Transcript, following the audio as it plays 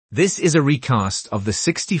This is a recast of the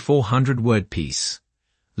 6,400-word piece,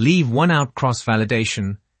 Leave One Out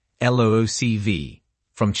Cross-Validation, LOOCV,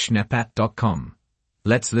 from Schneepat.com.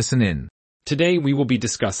 Let's listen in. Today we will be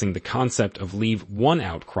discussing the concept of Leave One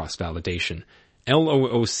Out Cross-Validation,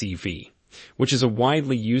 LOOCV, which is a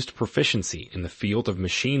widely used proficiency in the field of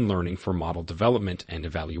machine learning for model development and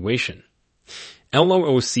evaluation.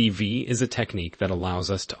 LOOCV is a technique that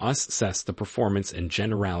allows us to assess the performance and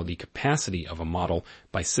generality capacity of a model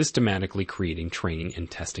by systematically creating training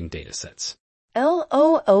and testing datasets.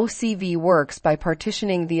 LOOCV works by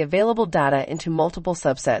partitioning the available data into multiple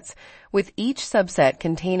subsets, with each subset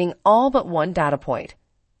containing all but one data point.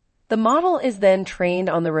 The model is then trained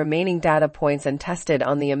on the remaining data points and tested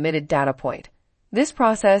on the omitted data point. This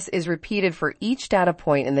process is repeated for each data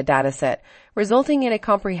point in the dataset, resulting in a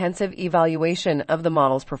comprehensive evaluation of the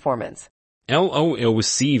model's performance.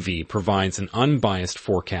 LOOCV provides an unbiased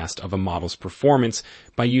forecast of a model's performance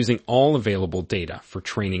by using all available data for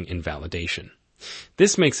training and validation.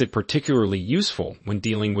 This makes it particularly useful when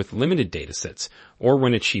dealing with limited datasets or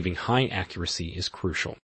when achieving high accuracy is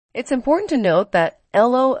crucial. It's important to note that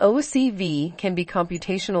LOOCV can be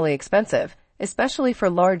computationally expensive, especially for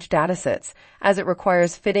large datasets, as it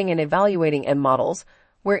requires fitting and evaluating N models,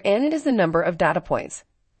 where N is the number of data points.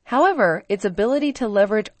 However, its ability to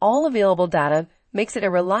leverage all available data makes it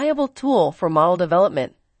a reliable tool for model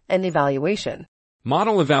development and evaluation.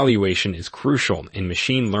 Model evaluation is crucial in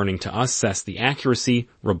machine learning to assess the accuracy,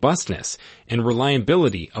 robustness, and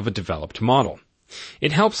reliability of a developed model.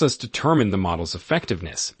 It helps us determine the model's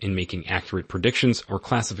effectiveness in making accurate predictions or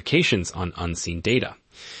classifications on unseen data.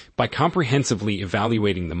 By comprehensively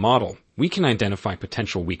evaluating the model, we can identify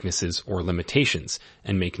potential weaknesses or limitations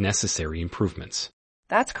and make necessary improvements.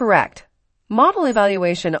 That's correct. Model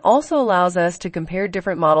evaluation also allows us to compare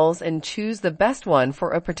different models and choose the best one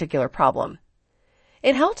for a particular problem.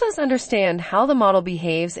 It helps us understand how the model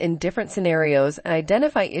behaves in different scenarios and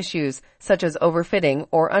identify issues such as overfitting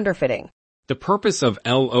or underfitting. The purpose of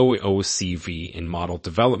LOOCV in model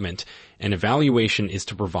development and evaluation is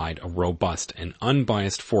to provide a robust and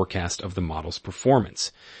unbiased forecast of the model's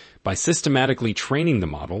performance. By systematically training the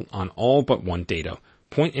model on all but one data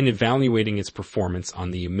point and evaluating its performance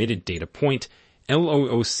on the omitted data point,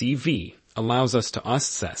 LOOCV allows us to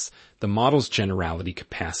assess the model's generality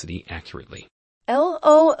capacity accurately.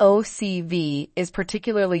 LOOCV is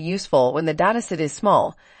particularly useful when the dataset is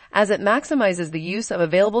small, as it maximizes the use of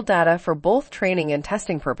available data for both training and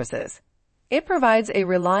testing purposes. It provides a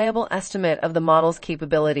reliable estimate of the model's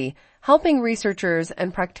capability, helping researchers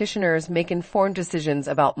and practitioners make informed decisions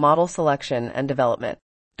about model selection and development.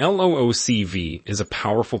 LOOCV is a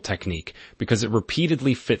powerful technique because it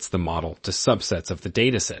repeatedly fits the model to subsets of the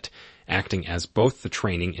dataset, acting as both the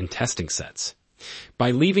training and testing sets.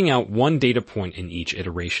 By leaving out one data point in each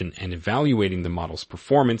iteration and evaluating the model's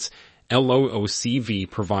performance, LOOCV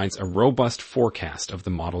provides a robust forecast of the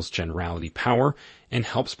model's generality power and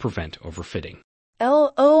helps prevent overfitting.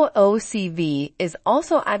 LOOCV is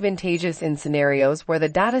also advantageous in scenarios where the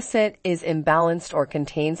dataset is imbalanced or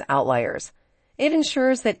contains outliers. It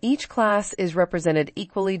ensures that each class is represented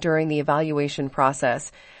equally during the evaluation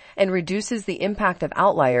process and reduces the impact of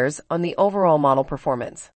outliers on the overall model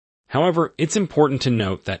performance. However, it's important to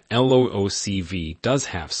note that LOOCV does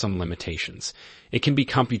have some limitations. It can be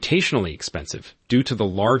computationally expensive due to the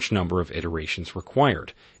large number of iterations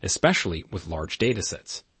required, especially with large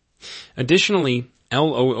datasets. Additionally,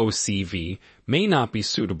 LOOCV may not be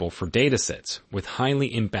suitable for datasets with highly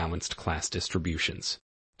imbalanced class distributions.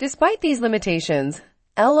 Despite these limitations,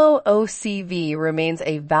 LOOCV remains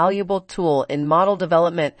a valuable tool in model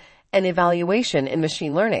development and evaluation in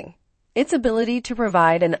machine learning. Its ability to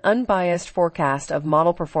provide an unbiased forecast of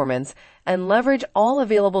model performance and leverage all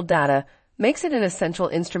available data makes it an essential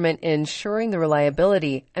instrument in ensuring the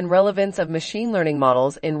reliability and relevance of machine learning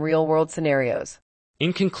models in real-world scenarios.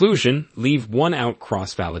 In conclusion, Leave One Out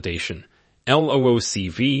Cross-Validation,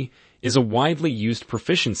 LOOCV, is a widely used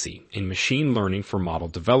proficiency in machine learning for model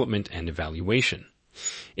development and evaluation.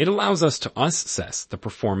 It allows us to assess the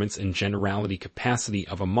performance and generality capacity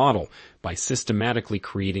of a model by systematically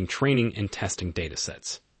creating training and testing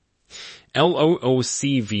datasets.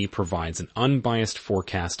 LOOCV provides an unbiased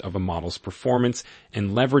forecast of a model's performance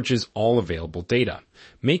and leverages all available data,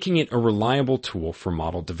 making it a reliable tool for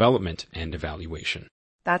model development and evaluation.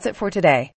 That's it for today.